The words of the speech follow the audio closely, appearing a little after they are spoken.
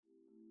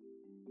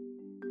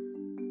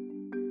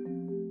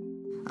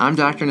I'm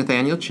Dr.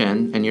 Nathaniel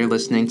Chin, and you're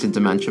listening to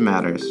Dementia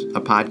Matters,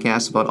 a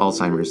podcast about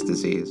Alzheimer's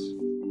disease.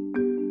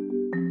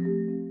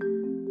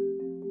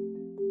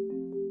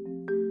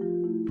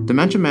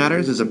 Dementia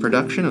Matters is a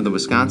production of the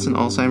Wisconsin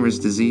Alzheimer's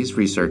Disease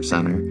Research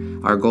Center.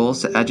 Our goal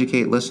is to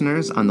educate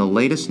listeners on the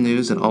latest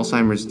news in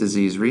Alzheimer's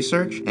disease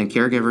research and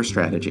caregiver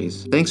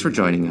strategies. Thanks for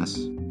joining us.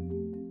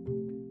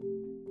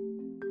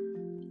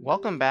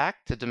 Welcome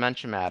back to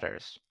Dementia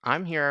Matters.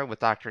 I'm here with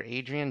Dr.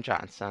 Adrienne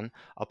Johnson,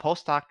 a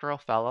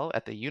postdoctoral fellow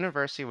at the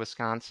University of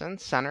Wisconsin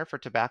Center for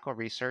Tobacco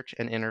Research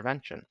and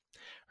Intervention.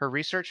 Her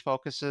research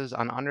focuses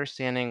on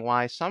understanding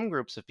why some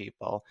groups of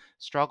people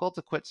struggle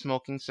to quit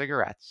smoking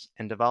cigarettes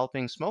and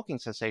developing smoking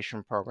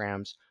cessation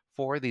programs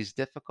for these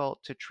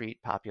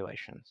difficult-to-treat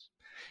populations.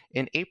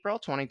 In April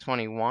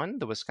 2021,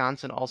 the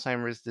Wisconsin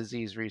Alzheimer's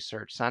Disease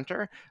Research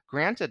Center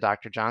granted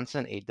Dr.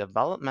 Johnson a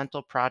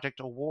Developmental Project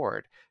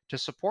Award to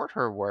support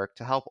her work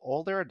to help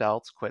older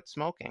adults quit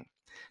smoking.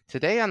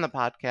 Today on the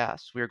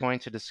podcast, we are going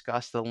to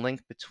discuss the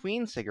link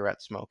between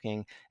cigarette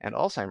smoking and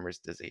Alzheimer's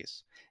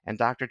disease, and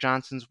Dr.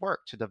 Johnson's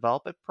work to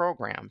develop a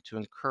program to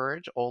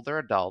encourage older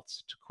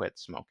adults to quit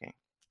smoking.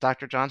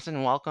 Dr.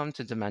 Johnson, welcome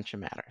to Dementia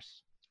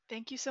Matters.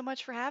 Thank you so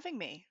much for having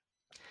me.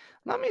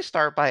 Let me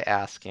start by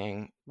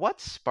asking,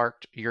 what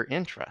sparked your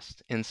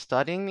interest in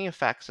studying the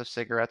effects of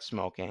cigarette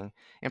smoking,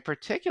 and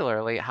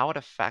particularly how it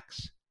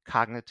affects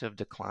cognitive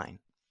decline?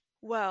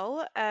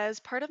 Well, as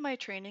part of my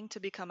training to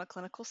become a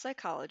clinical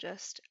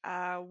psychologist,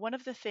 one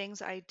of the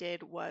things I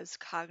did was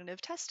cognitive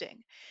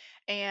testing.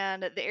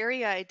 And the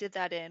area I did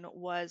that in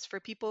was for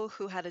people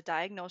who had a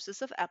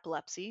diagnosis of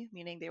epilepsy,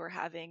 meaning they were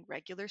having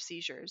regular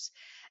seizures,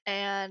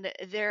 and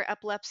their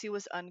epilepsy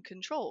was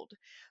uncontrolled.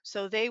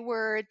 So they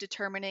were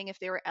determining if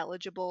they were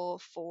eligible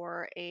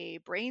for a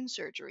brain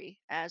surgery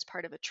as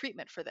part of a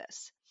treatment for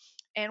this.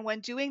 And when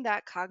doing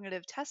that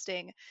cognitive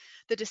testing,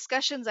 the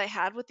discussions I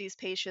had with these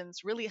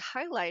patients really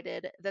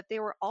highlighted that they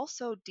were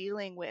also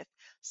dealing with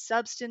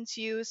substance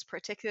use,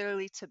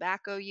 particularly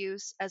tobacco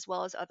use, as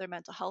well as other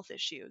mental health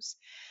issues.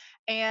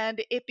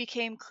 And it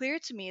became clear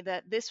to me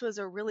that this was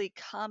a really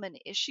common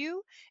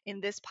issue in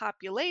this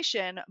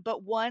population,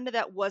 but one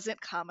that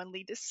wasn't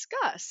commonly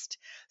discussed.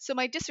 So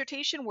my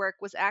dissertation work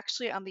was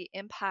actually on the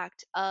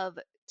impact of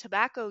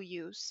tobacco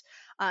use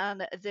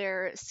on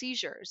their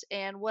seizures.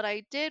 And what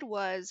I did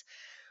was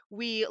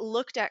we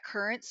looked at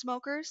current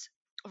smokers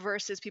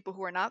versus people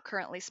who are not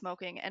currently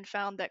smoking and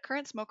found that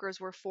current smokers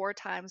were 4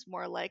 times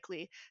more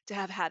likely to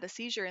have had a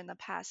seizure in the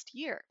past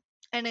year.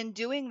 And in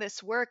doing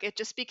this work, it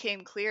just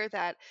became clear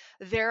that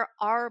there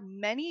are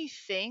many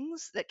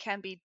things that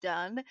can be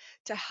done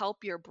to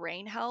help your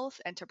brain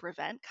health and to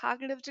prevent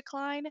cognitive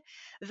decline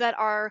that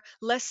are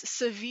less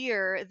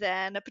severe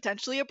than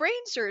potentially a brain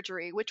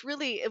surgery, which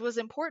really it was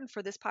important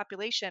for this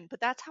population. But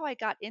that's how I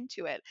got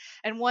into it.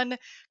 And one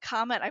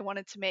comment I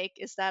wanted to make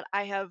is that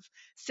I have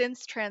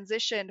since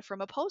transitioned from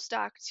a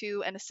postdoc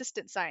to an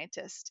assistant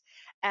scientist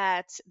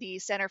at the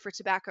Center for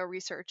Tobacco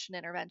Research and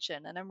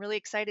Intervention. And I'm really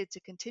excited to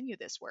continue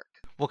this work.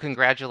 Well,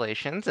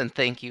 congratulations, and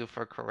thank you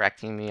for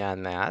correcting me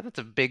on that. It's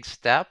a big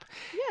step.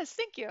 Yes,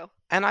 thank you.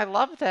 And I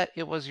love that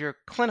it was your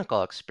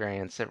clinical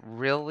experience that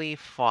really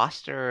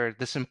fostered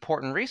this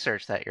important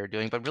research that you're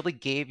doing, but really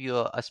gave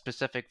you a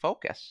specific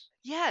focus.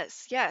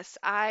 Yes, yes.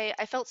 I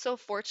felt so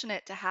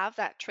fortunate to have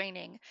that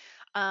training.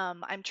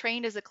 I'm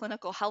trained as a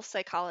clinical health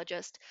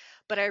psychologist,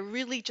 but I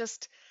really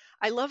just,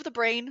 I love the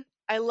brain.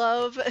 I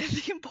love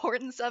the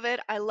importance of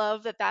it. I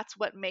love that that's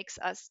what makes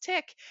us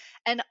tick.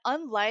 And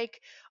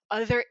unlike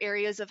other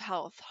areas of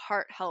health,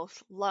 heart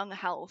health, lung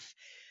health,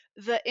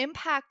 the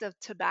impact of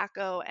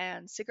tobacco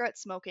and cigarette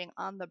smoking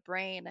on the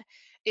brain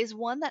is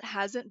one that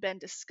hasn't been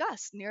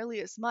discussed nearly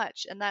as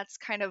much. And that's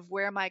kind of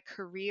where my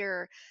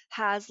career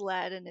has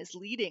led and is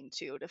leading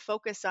to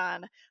focus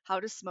on how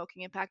does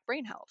smoking impact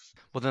brain health.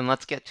 Well, then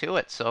let's get to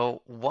it.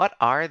 So, what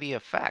are the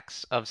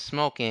effects of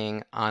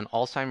smoking on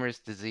Alzheimer's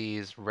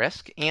disease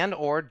risk and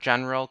or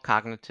general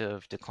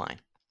cognitive decline?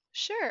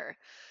 Sure.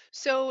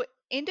 So,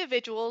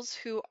 individuals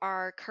who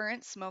are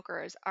current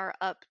smokers are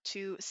up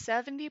to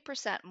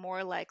 70%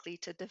 more likely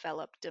to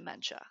develop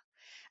dementia.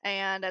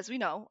 And as we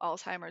know,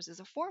 Alzheimer's is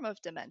a form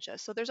of dementia.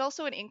 So, there's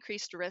also an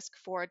increased risk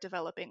for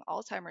developing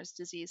Alzheimer's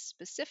disease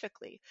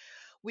specifically.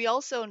 We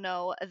also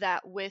know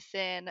that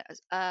within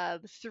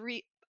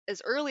three,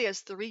 as early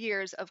as 3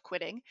 years of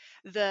quitting,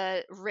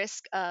 the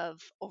risk of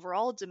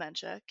overall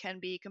dementia can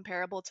be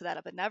comparable to that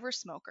of a never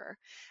smoker.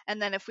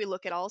 And then if we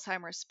look at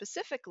Alzheimer's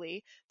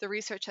specifically, the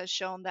research has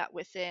shown that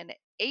within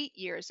 8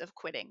 years of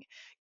quitting,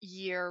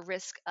 your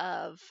risk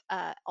of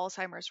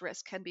Alzheimer's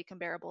risk can be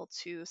comparable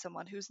to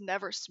someone who's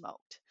never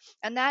smoked.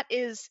 And that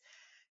is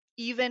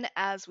even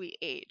as we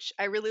age.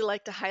 I really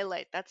like to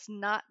highlight that's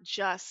not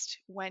just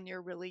when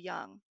you're really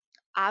young.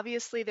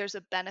 Obviously, there's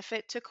a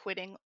benefit to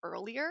quitting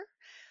earlier,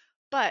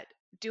 but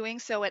doing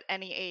so at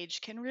any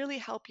age can really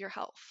help your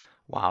health.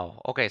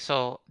 Wow. Okay,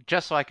 so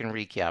just so I can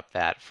recap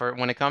that, for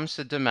when it comes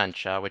to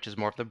dementia, which is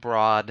more of the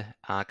broad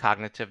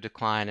cognitive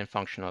decline and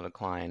functional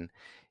decline,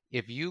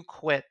 if you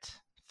quit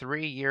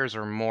 3 years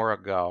or more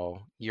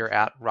ago, you're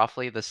at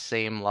roughly the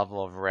same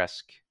level of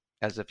risk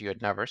as if you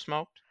had never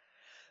smoked?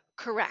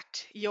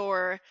 Correct.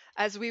 You're,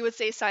 as we would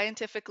say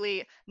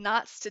scientifically,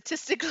 not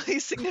statistically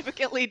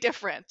significantly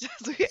different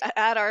as we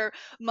add our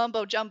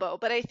mumbo jumbo.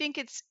 But I think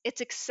it's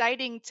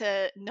exciting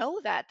to know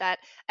that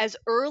as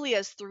early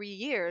as 3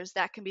 years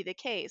that can be the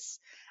case,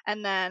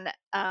 and then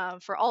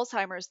for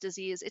Alzheimer's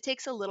disease, it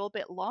takes a little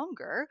bit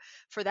longer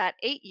for that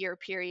 8-year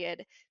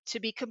period to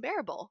be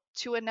comparable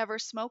to a never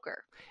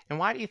smoker. And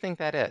why do you think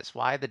that is?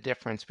 Why the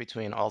difference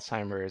between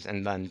Alzheimer's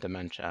and then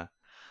dementia?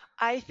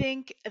 I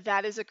think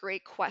that is a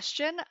great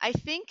question. I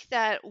think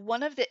that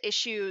one of the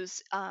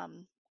issues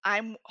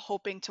I'm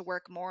hoping to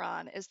work more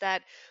on is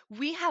that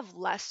we have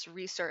less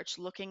research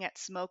looking at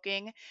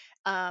smoking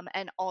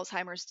and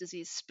Alzheimer's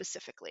disease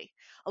specifically.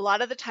 A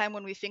lot of the time,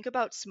 when we think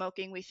about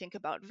smoking, we think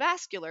about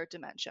vascular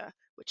dementia,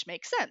 which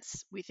makes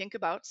sense. We think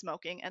about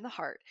smoking and the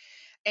heart.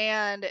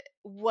 And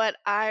what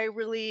I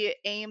really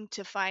aim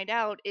to find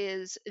out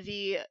is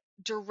the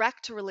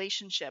direct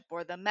relationship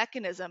or the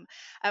mechanism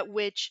at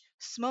which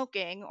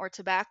smoking or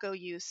tobacco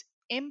use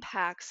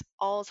impacts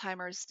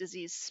Alzheimer's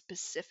disease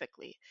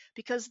specifically,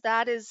 because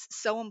that is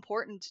so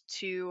important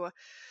to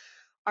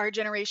our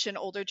generation,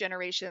 older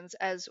generations,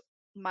 as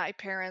my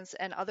parents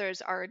and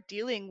others are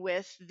dealing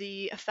with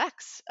the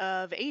effects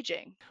of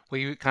aging. Well,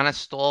 you kind of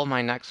stole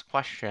my next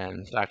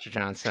question, Dr.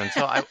 Johnson.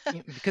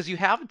 Because you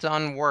have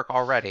done work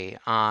already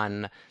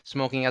on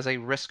smoking as a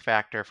risk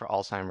factor for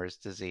Alzheimer's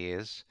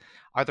disease,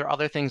 are there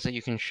other things that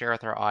you can share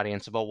with our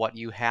audience about what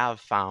you have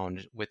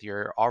found with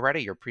your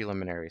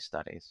preliminary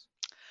studies?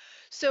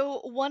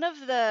 So, one of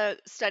the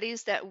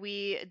studies that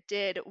we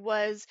did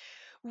was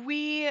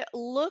we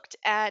looked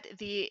at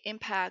the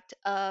impact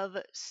of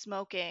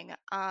smoking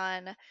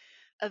on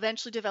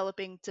eventually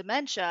developing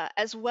dementia,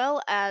 as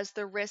well as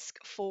the risk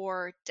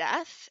for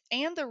death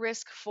and the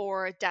risk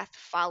for death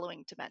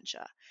following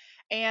dementia.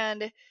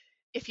 And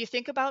if you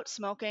think about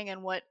smoking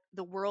and what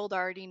the world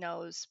already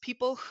knows,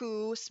 people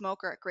who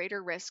smoke are at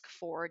greater risk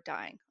for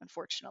dying,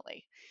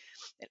 unfortunately.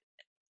 It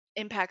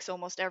impacts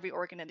almost every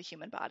organ in the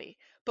human body.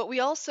 But we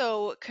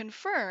also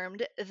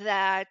confirmed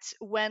that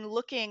when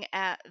looking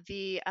at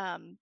the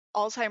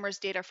Alzheimer's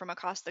data from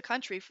across the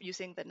country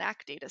using the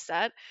NAC data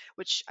set,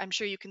 which I'm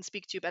sure you can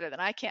speak to better than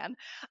I can,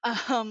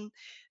 um,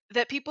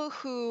 that people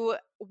who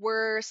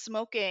were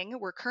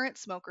current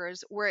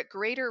smokers, were at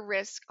greater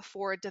risk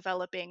for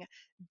developing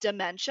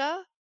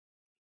dementia,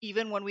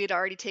 even when we had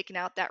already taken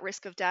out that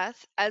risk of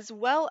death, as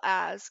well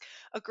as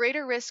a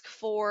greater risk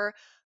for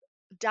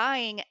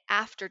dying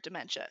after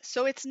dementia.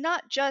 So it's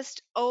not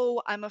just, oh,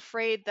 I'm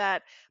afraid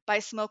that by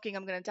smoking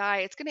I'm going to die.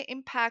 It's going to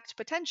impact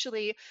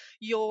potentially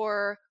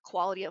your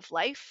quality of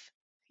life,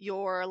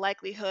 your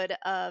likelihood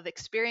of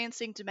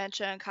experiencing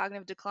dementia and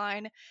cognitive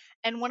decline.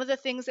 And one of the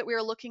things that we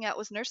were looking at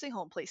was nursing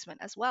home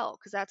placement as well,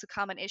 because that's a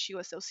common issue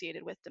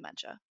associated with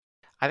dementia.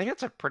 I think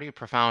that's a pretty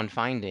profound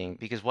finding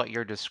because what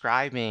you're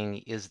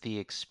describing is the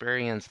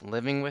experience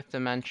living with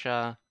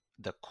dementia,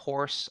 the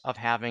course of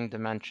having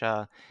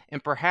dementia,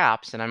 and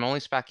perhaps, and I'm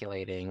only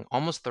speculating,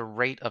 almost the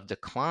rate of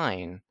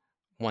decline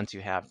once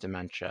you have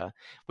dementia,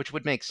 which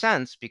would make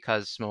sense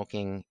because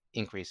smoking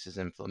increases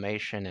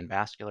inflammation and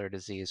vascular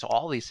disease. So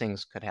all these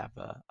things could have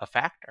a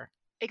factor.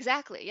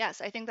 Exactly.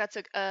 Yes, I think that's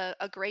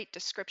a great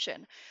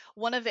description.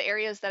 One of the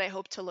areas that I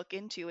hope to look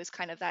into is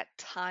kind of that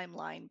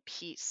timeline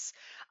piece.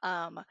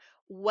 Um,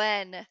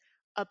 when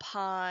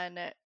upon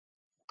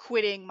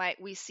quitting might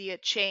we see a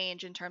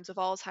change in terms of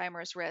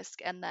Alzheimer's risk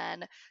and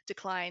then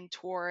decline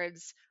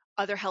towards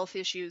other health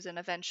issues and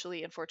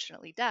eventually,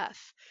 unfortunately,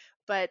 death.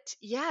 But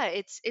yeah,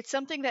 it's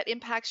something that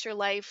impacts your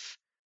life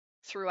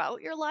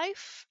throughout your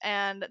life,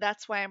 and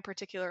that's why I'm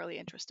particularly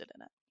interested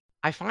in it.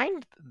 I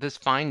find this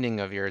finding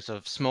of yours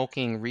of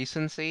smoking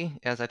recency,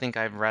 as I think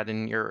I've read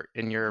in your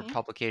Mhm.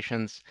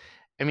 publications,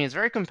 I mean, it's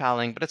very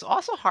compelling, but it's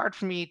also hard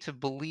for me to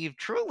believe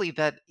truly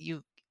that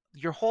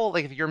your whole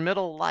like your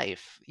middle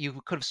life,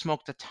 you could have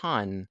smoked a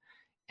ton,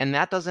 and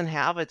that doesn't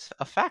have its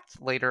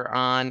effect later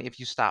on if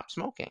you stop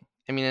smoking.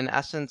 I mean, in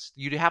essence,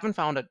 you haven't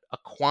found a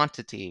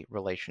quantity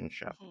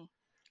relationship. Mhm.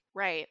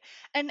 Right.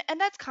 And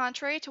that's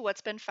contrary to what's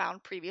been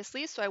found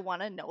previously, so I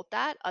want to note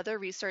that other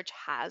research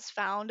has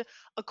found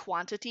a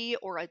quantity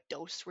or a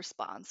dose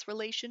response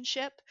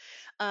relationship.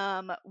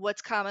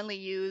 What's commonly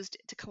used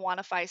to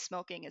quantify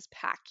smoking is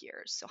pack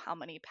years, so how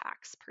many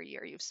packs per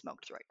year you've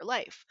smoked throughout your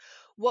life.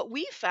 What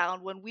we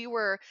found when we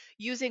were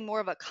using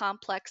more of a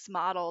complex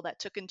model that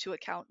took into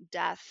account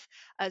death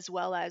as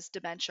well as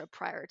dementia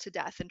prior to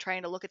death and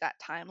trying to look at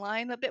that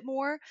timeline a bit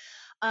more,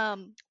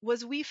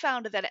 was we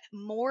found that it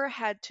more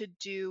had to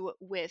do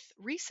with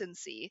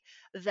recency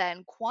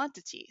than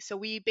quantity. So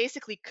we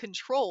basically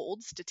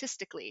controlled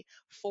statistically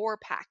for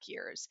pack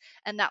years,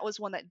 and that was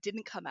one that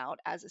didn't come out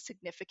as a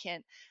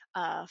significant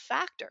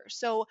factor.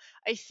 So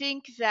I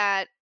think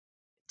that,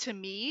 to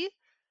me,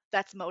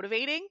 that's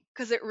motivating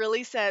because it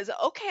really says,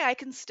 okay, I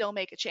can still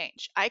make a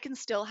change. I can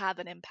still have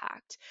an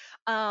impact.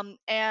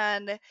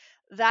 And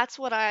that's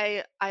what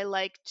I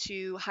like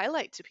to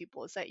highlight to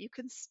people is that you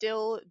can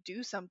still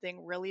do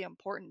something really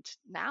important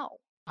now.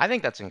 I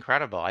think that's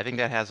incredible. I think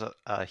that has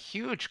a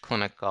huge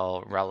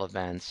clinical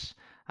relevance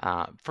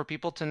for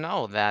people to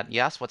know that,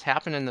 yes, what's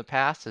happened in the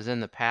past is in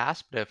the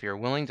past, but if you're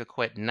willing to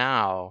quit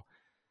now,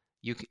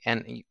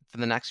 for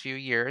the next few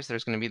years,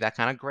 there's going to be that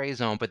kind of gray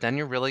zone, but then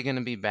you're really going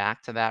to be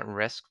back to that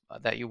risk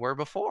that you were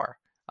before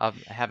of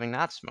having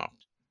not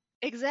smoked.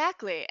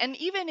 Exactly. And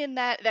even in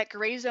that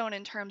gray zone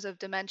in terms of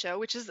dementia,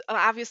 which is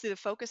obviously the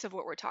focus of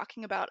what we're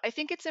talking about, I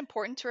think it's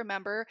important to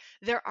remember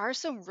there are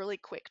some really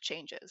quick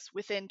changes.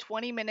 Within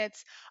 20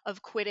 minutes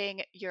of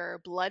quitting,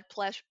 your blood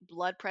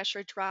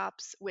pressure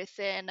drops.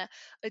 Within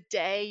a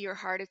day, your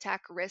heart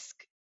attack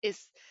risk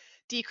is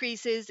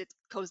decreases. It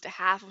goes to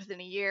half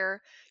within a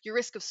year. Your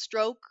risk of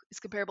stroke is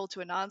comparable to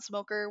a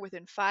non-smoker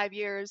within 5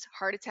 years,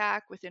 heart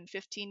attack within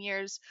 15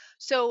 years.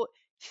 So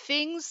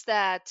things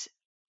that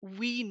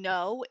we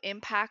know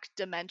impact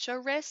dementia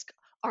risk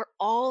are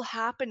all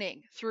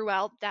happening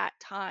throughout that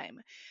time.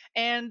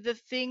 And the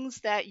things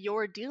that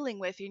you're dealing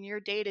with in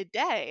your day to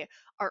day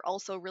are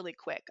also really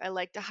quick. I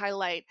like to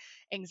highlight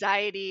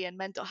anxiety and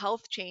mental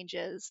health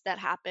changes that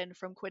happen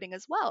from quitting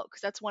as well,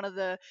 because that's one of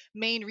the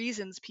main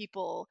reasons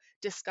people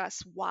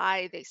discuss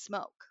why they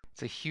smoke.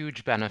 It's a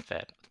huge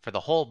benefit for the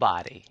whole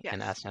body, in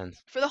Yes.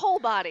 essence. For the whole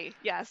body,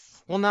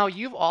 yes. Well, now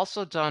you've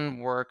also done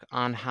work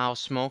on how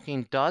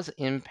smoking does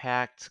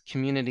impact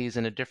communities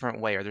in a different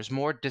way, or there's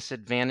more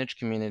disadvantaged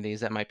communities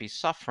that might be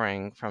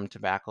suffering from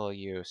tobacco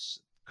use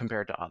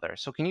compared to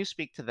others. So, can you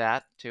speak to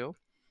that too?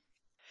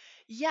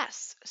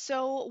 Yes.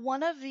 So,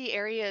 one of the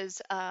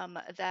areas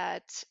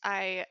that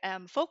I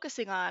am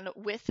focusing on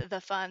with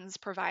the funds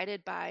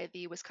provided by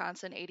the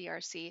Wisconsin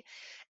ADRC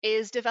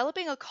is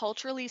developing a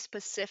culturally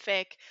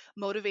specific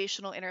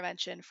motivational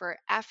intervention for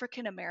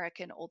African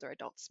American older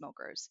adult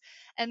smokers.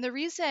 And the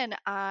reason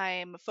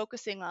I'm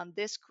focusing on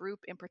this group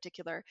in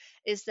particular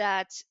is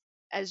that,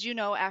 as you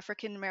know,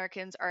 African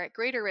Americans are at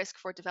greater risk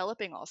for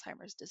developing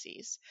Alzheimer's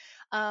disease.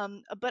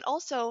 But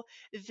also,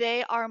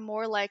 they are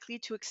more likely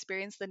to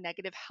experience the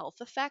negative health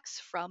effects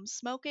from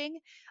smoking.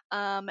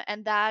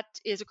 And that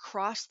is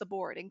across the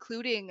board,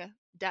 including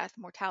death,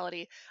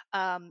 mortality,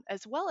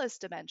 as well as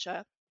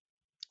dementia.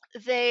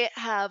 They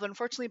have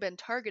unfortunately been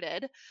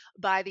targeted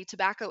by the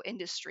tobacco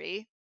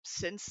industry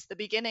since the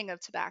beginning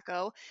of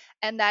tobacco,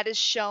 and that is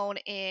shown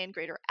in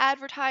greater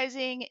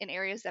advertising in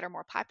areas that are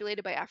more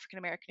populated by African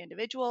American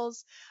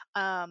individuals,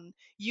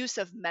 use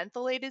of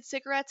mentholated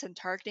cigarettes and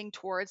targeting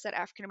towards that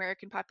African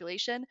American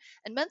population.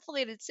 And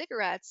mentholated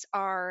cigarettes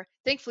are,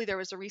 thankfully, there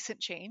was a recent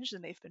change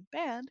and they've been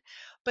banned,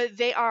 but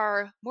they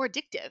are more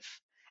addictive,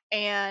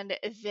 and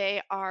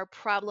they are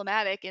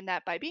problematic in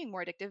that by being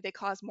more addictive, they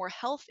cause more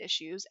health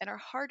issues and are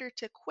harder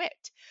to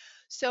quit.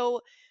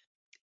 So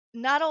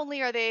not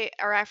only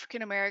are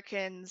African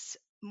Americans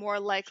more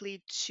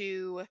likely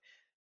to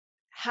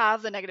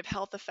have the negative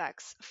health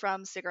effects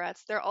from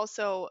cigarettes, they're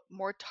also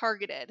more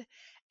targeted.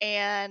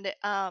 And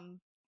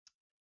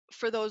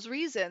for those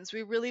reasons,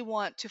 we really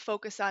want to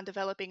focus on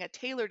developing a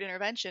tailored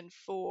intervention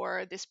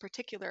for this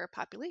particular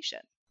population.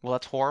 Well,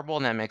 that's horrible,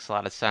 and that makes a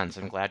lot of sense.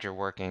 I'm glad you're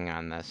working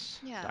on this,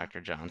 Yeah, Dr.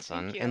 thank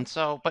Johnson. you. And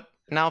so, but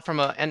now from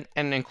and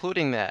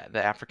including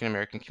the African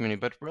American community,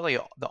 but really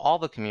all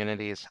the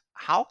communities,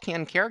 how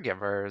can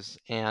caregivers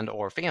and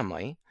or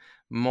family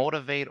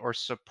motivate or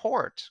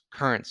support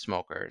current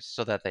smokers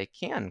so that they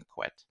can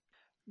quit?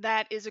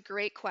 That is a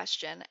great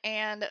question.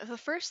 And the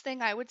first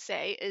thing I would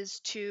say is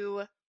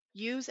to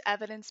use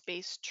evidence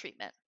based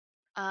treatment.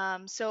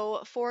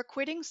 So, for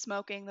quitting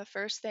smoking, the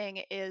first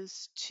thing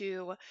is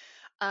to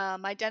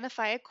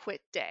identify a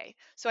quit day.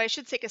 So, I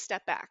should take a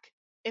step back.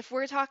 If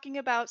we're talking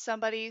about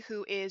somebody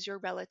who is your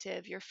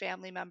relative, your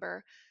family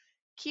member,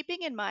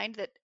 keeping in mind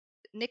that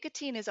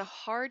nicotine is a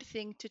hard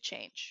thing to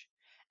change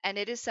and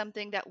it is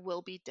something that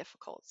will be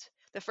difficult.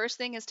 The first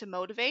thing is to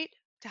motivate,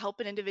 to help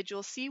an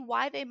individual see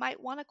why they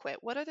might want to quit.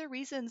 What are the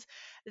reasons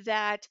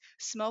that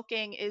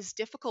smoking is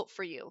difficult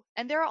for you?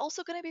 And there are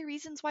also going to be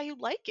reasons why you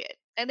like it.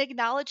 And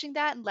acknowledging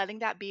that and letting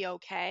that be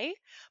okay,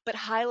 but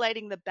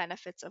highlighting the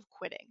benefits of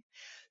quitting.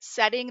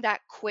 Setting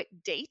that quit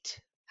date,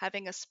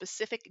 having a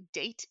specific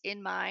date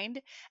in mind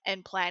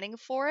and planning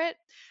for it,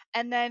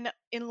 and then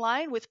in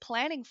line with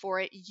planning for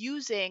it,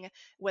 using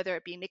whether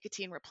it be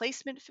nicotine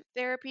replacement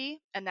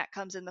therapy, and that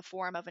comes in the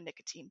form of a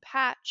nicotine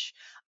patch,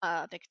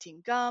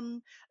 nicotine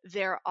gum.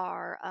 There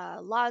are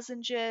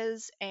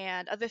lozenges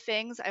and other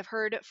things. I've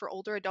heard for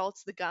older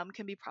adults, the gum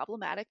can be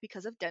problematic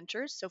because of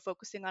dentures, so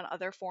focusing on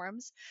other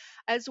forms,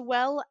 as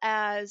well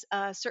as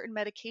certain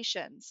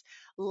medications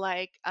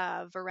like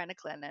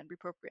varenicline and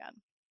bupropion.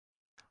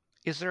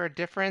 Is there a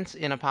difference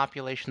in a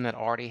population that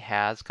already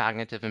has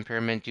cognitive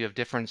impairment? Do you have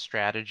different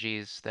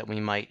strategies that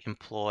we might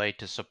employ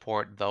to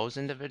support those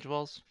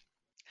individuals?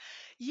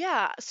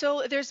 Yeah,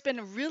 so there's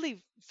been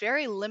really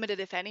very limited,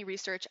 if any,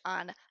 research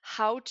on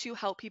how to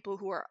help people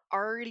who are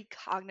already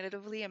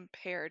cognitively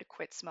impaired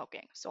quit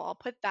smoking. So I'll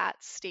put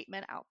that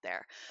statement out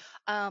there.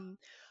 Um,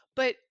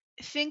 but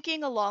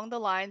thinking along the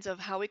lines of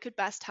how we could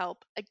best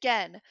help,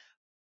 again,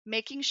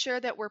 making sure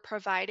that we're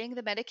providing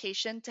the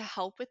medication to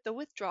help with the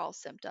withdrawal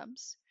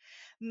symptoms,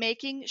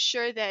 making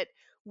sure that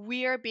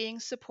we are being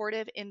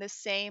supportive in the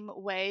same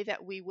way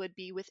that we would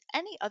be with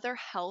any other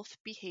health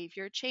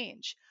behavior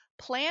change.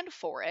 Plan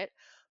for it,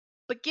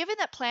 but given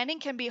that planning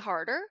can be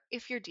harder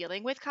if you're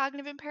dealing with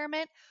cognitive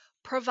impairment,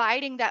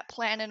 providing that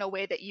plan in a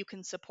way that you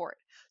can support.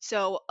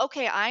 So,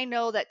 okay, I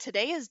know that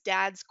today is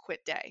dad's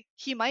quit day.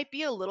 He might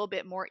be a little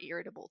bit more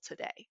irritable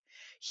today.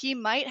 He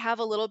might have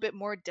a little bit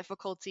more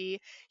difficulty.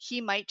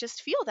 He might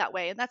just feel that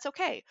way, and that's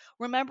okay.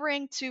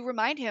 Remembering to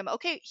remind him,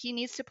 okay, he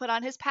needs to put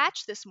on his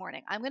patch this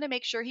morning. I'm going to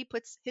make sure he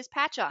puts his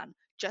patch on,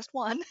 just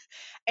one,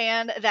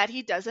 and that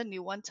he does a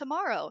new one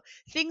tomorrow.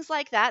 Things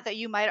like that that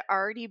you might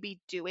already be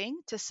doing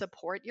to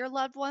support your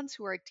loved ones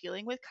who are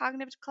dealing with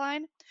cognitive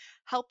decline,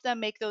 help them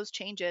make those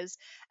changes.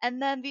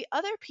 And then the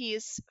other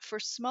piece for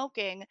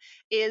smoking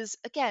is,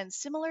 again,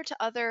 similar to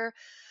other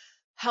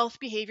health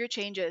behavior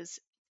changes,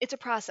 it's a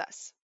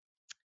process.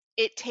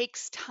 It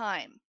takes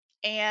time,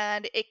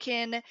 and it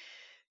can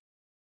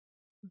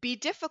be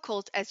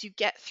difficult as you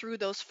get through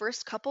those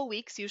first couple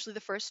weeks. Usually,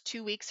 the first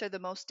 2 weeks are the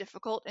most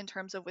difficult in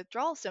terms of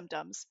withdrawal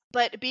symptoms.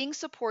 But being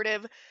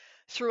supportive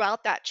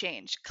throughout that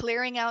change,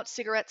 clearing out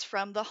cigarettes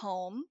from the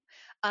home.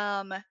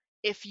 Um,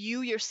 if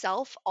you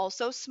yourself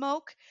also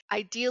smoke,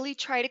 ideally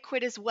try to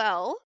quit as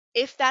well.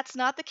 If that's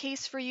not the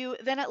case for you,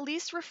 then at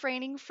least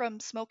refraining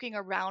from smoking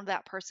around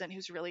that person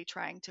who's really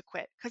trying to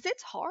quit. Because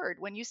it's hard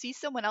when you see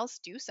someone else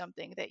do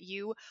something that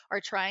you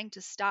are trying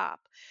to stop.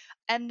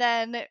 And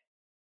then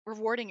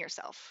rewarding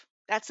yourself.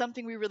 That's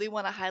something we really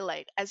want to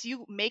highlight. As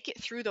you make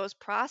it through those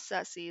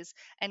processes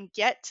and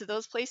get to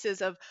those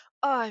places of,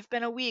 oh, I've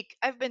been a week,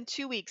 I've been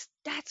 2 weeks,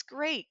 that's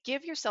great.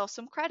 Give yourself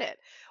some credit.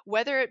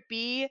 Whether it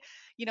be,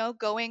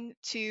 going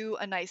to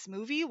a nice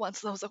movie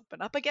once those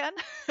open up again,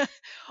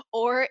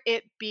 or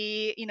it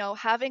be,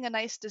 having a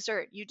nice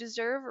dessert. You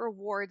deserve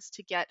rewards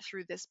to get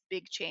through this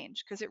big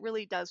change because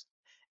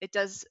it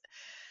does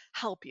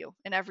help you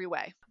in every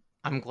way.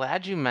 I'm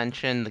glad you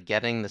mentioned the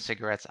getting the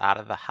cigarettes out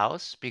of the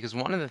house because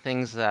one of the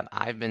things that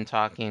I've been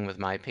talking with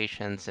my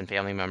patients and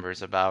family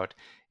members about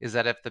is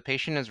that if the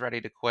patient is ready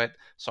to quit,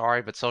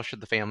 sorry, but so should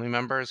the family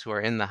members who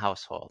are in the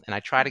household. And I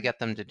try to Mhm. get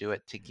them to do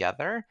it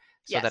together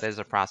so that Yes. is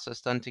a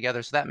process done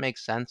together. So that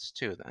makes sense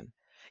too, then.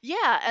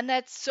 Yeah, and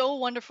that's so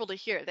wonderful to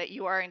hear that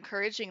you are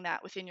encouraging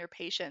that within your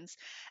patients.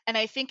 And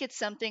I think it's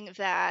something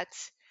that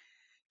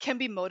can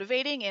be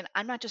motivating. And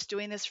I'm not just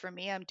doing this for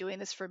me, I'm doing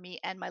this for me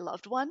and my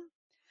loved one.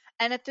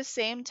 And at the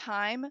same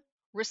time,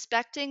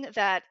 respecting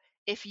that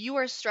if you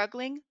are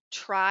struggling,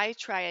 try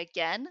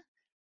again.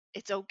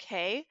 It's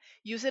okay.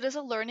 Use it as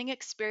a learning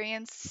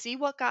experience. See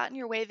what got in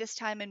your way this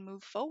time and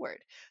move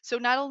forward. So,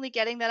 not only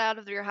getting that out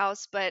of your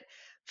house, but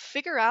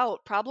figure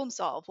out, problem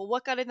solve. Well,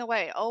 what got in the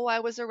way? Oh,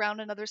 I was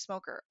around another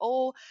smoker.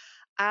 Oh,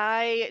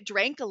 I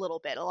drank a little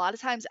bit. A lot of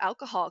times,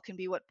 alcohol can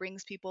be what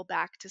brings people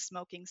back to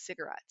smoking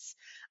cigarettes.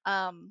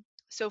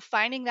 So,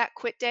 finding that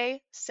quit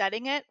day,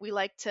 setting it, we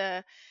like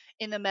to,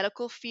 in the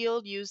medical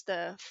field, use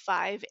the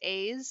 5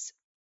 A's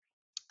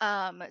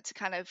to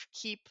kind of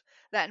keep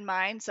that in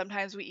mind.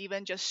 Sometimes we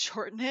even just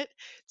shorten it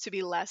to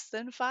be less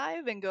than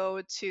five and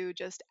go to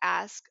just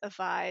ask,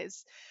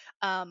 advise,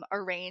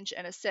 arrange,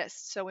 and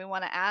assist. So we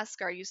want to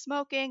ask, are you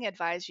smoking?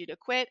 Advise you to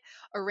quit,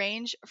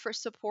 arrange for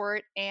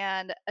support,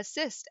 and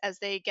assist as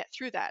they get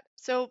through that.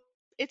 So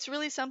it's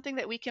really something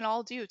that we can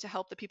all do to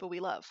help the people we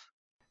love.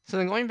 So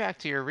then going back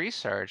to your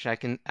research, I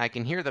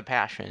can hear the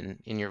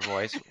passion in your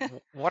voice.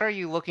 What are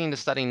you looking to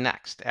study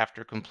next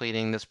after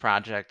completing this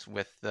project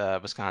with the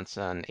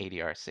Wisconsin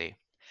ADRC?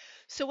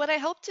 So, what I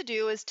hope to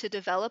do is to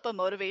develop a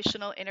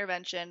motivational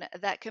intervention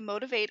that can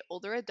motivate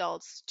older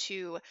adults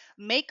to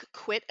make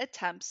quit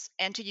attempts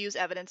and to use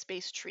evidence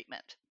based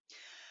treatment.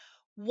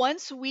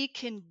 Once we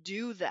can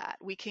do that,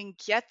 we can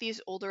get these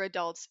older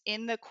adults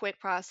in the quit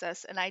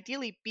process and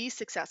ideally be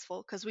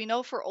successful because we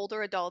know for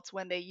older adults,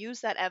 when they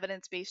use that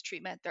evidence based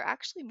treatment, they're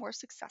actually more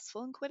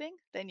successful in quitting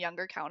than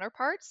younger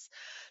counterparts.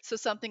 So,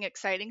 something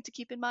exciting to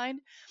keep in mind.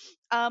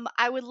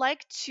 I would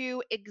like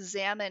to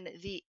examine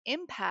the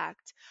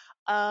impact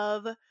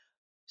of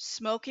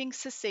smoking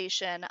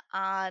cessation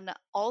on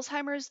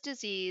Alzheimer's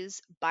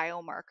disease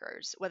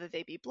biomarkers, whether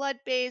they be blood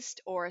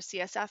based or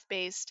CSF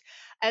based,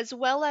 as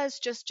well as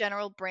just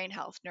general brain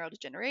health,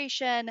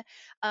 neurodegeneration.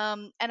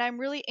 And I'm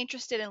really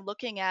interested in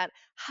looking at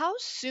how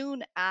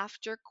soon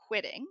after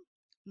quitting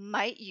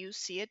might you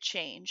see a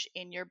change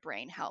in your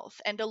brain health.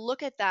 And to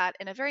look at that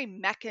in a very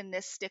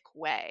mechanistic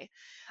way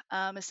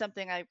is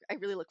something I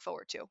really look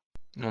forward to.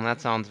 Well,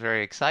 that sounds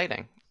very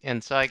exciting.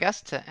 And so I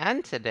guess to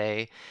end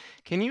today,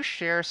 can you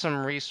share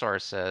some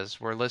resources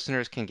where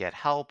listeners can get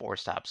help or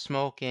stop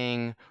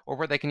smoking, or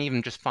where they can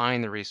even just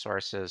find the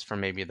resources for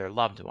maybe their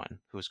loved one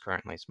who's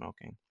currently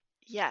smoking?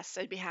 Yes,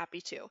 I'd be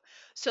happy to.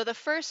 So the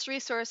first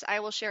resource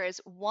I will share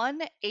is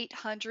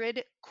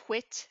 1-800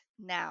 quit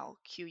now,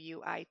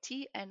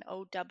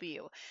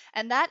 QUITNOW.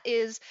 And that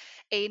is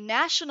a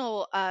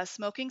national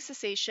smoking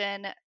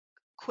cessation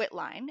quit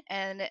line.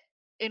 And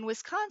In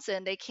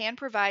Wisconsin, they can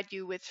provide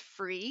you with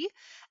free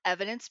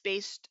evidence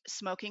based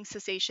smoking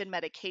cessation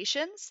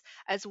medications,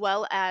 as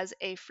well as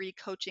a free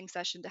coaching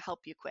session to help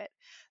you quit.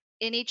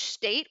 In each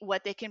state,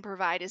 what they can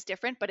provide is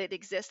different, but it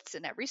exists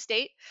in every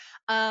state.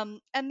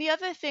 And the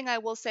other thing I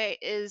will say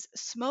is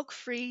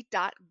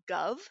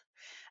smokefree.gov.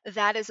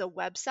 That is a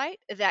website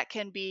that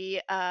can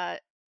be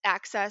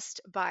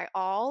accessed by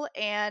all,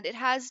 and it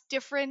has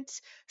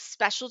different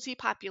specialty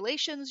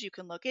populations you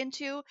can look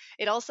into.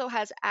 It also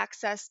has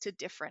access to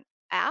different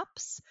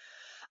apps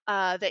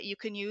that you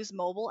can use,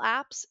 mobile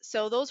apps.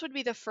 So those would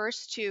be the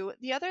first two.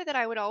 The other that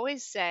I would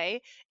always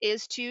say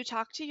is to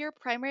talk to your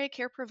primary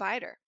care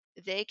provider.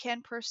 They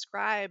can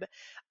prescribe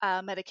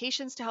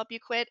medications to help you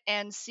quit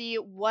and see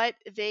what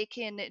they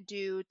can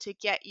do to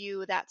get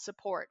you that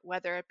support,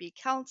 whether it be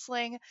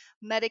counseling,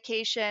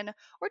 medication,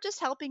 or just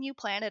helping you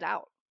plan it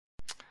out.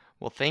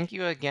 Well, thank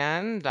you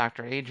again,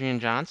 Dr. Adrian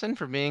Johnson,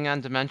 for being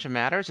on Dementia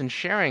Matters and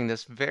sharing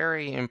this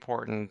very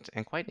important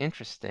and quite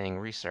interesting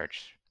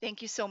research.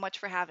 Thank you so much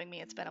for having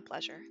me. It's been a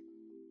pleasure.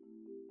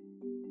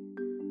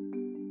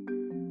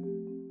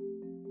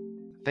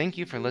 Thank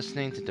you for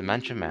listening to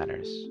Dementia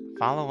Matters.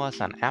 Follow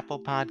us on Apple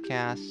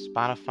Podcasts,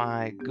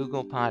 Spotify,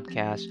 Google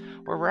Podcasts,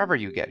 or wherever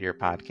you get your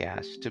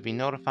podcasts to be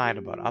notified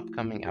about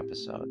upcoming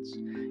episodes.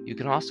 You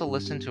can also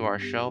listen to our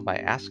show by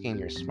asking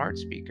your smart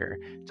speaker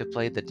to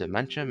play the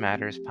Dementia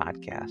Matters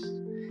podcast.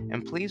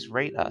 And please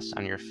rate us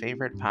on your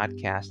favorite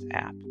podcast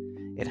app.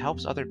 It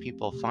helps other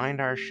people find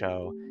our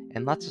show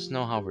and lets us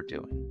know how we're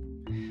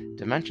doing.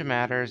 Dementia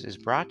Matters is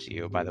brought to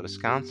you by the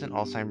Wisconsin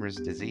Alzheimer's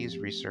Disease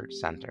Research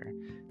Center.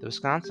 The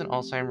Wisconsin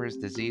Alzheimer's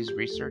Disease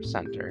Research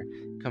Center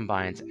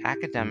combines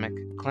academic,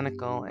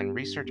 clinical, and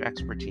research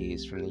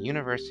expertise from the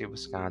University of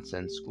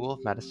Wisconsin School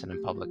of Medicine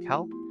and Public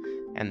Health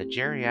and the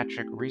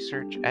Geriatric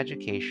Research,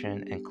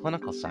 Education, and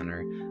Clinical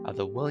Center of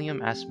the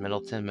William S.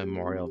 Middleton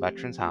Memorial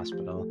Veterans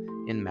Hospital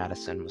in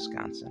Madison,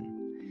 Wisconsin.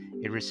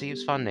 It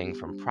receives funding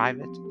from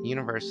private,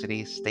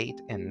 university, state,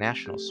 and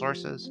national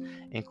sources,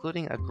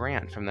 including a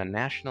grant from the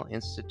National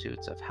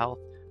Institutes of Health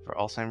for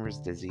Alzheimer's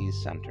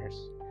Disease Centers.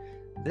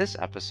 This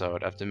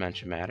episode of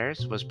Dementia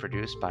Matters was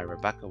produced by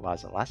Rebecca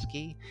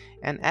Wazaleski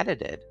and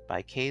edited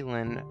by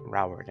Kaylin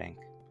Rowerdink.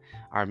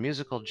 Our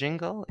musical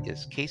jingle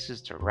is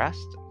Cases to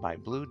Rest by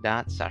Blue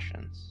Dot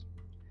Sessions.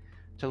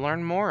 To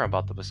learn more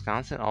about the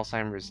Wisconsin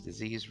Alzheimer's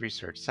Disease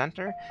Research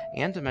Center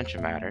and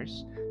Dementia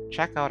Matters,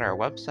 check out our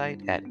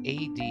website at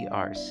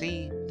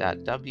adrc.wisc.edu.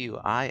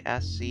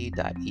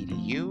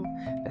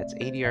 That's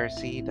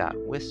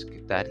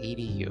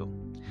adrc.wisc.edu.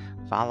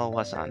 Follow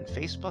us on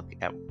Facebook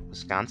at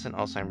Wisconsin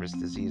Alzheimer's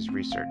Disease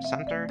Research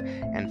Center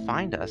and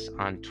find us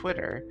on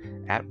Twitter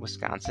at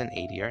Wisconsin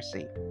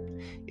ADRC.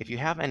 If you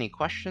have any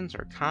questions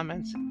or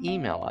comments,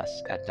 email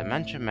us at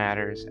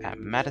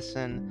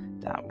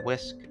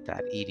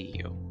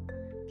dementiamatters@medicine.wisc.edu.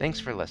 Thanks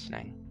for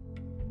listening.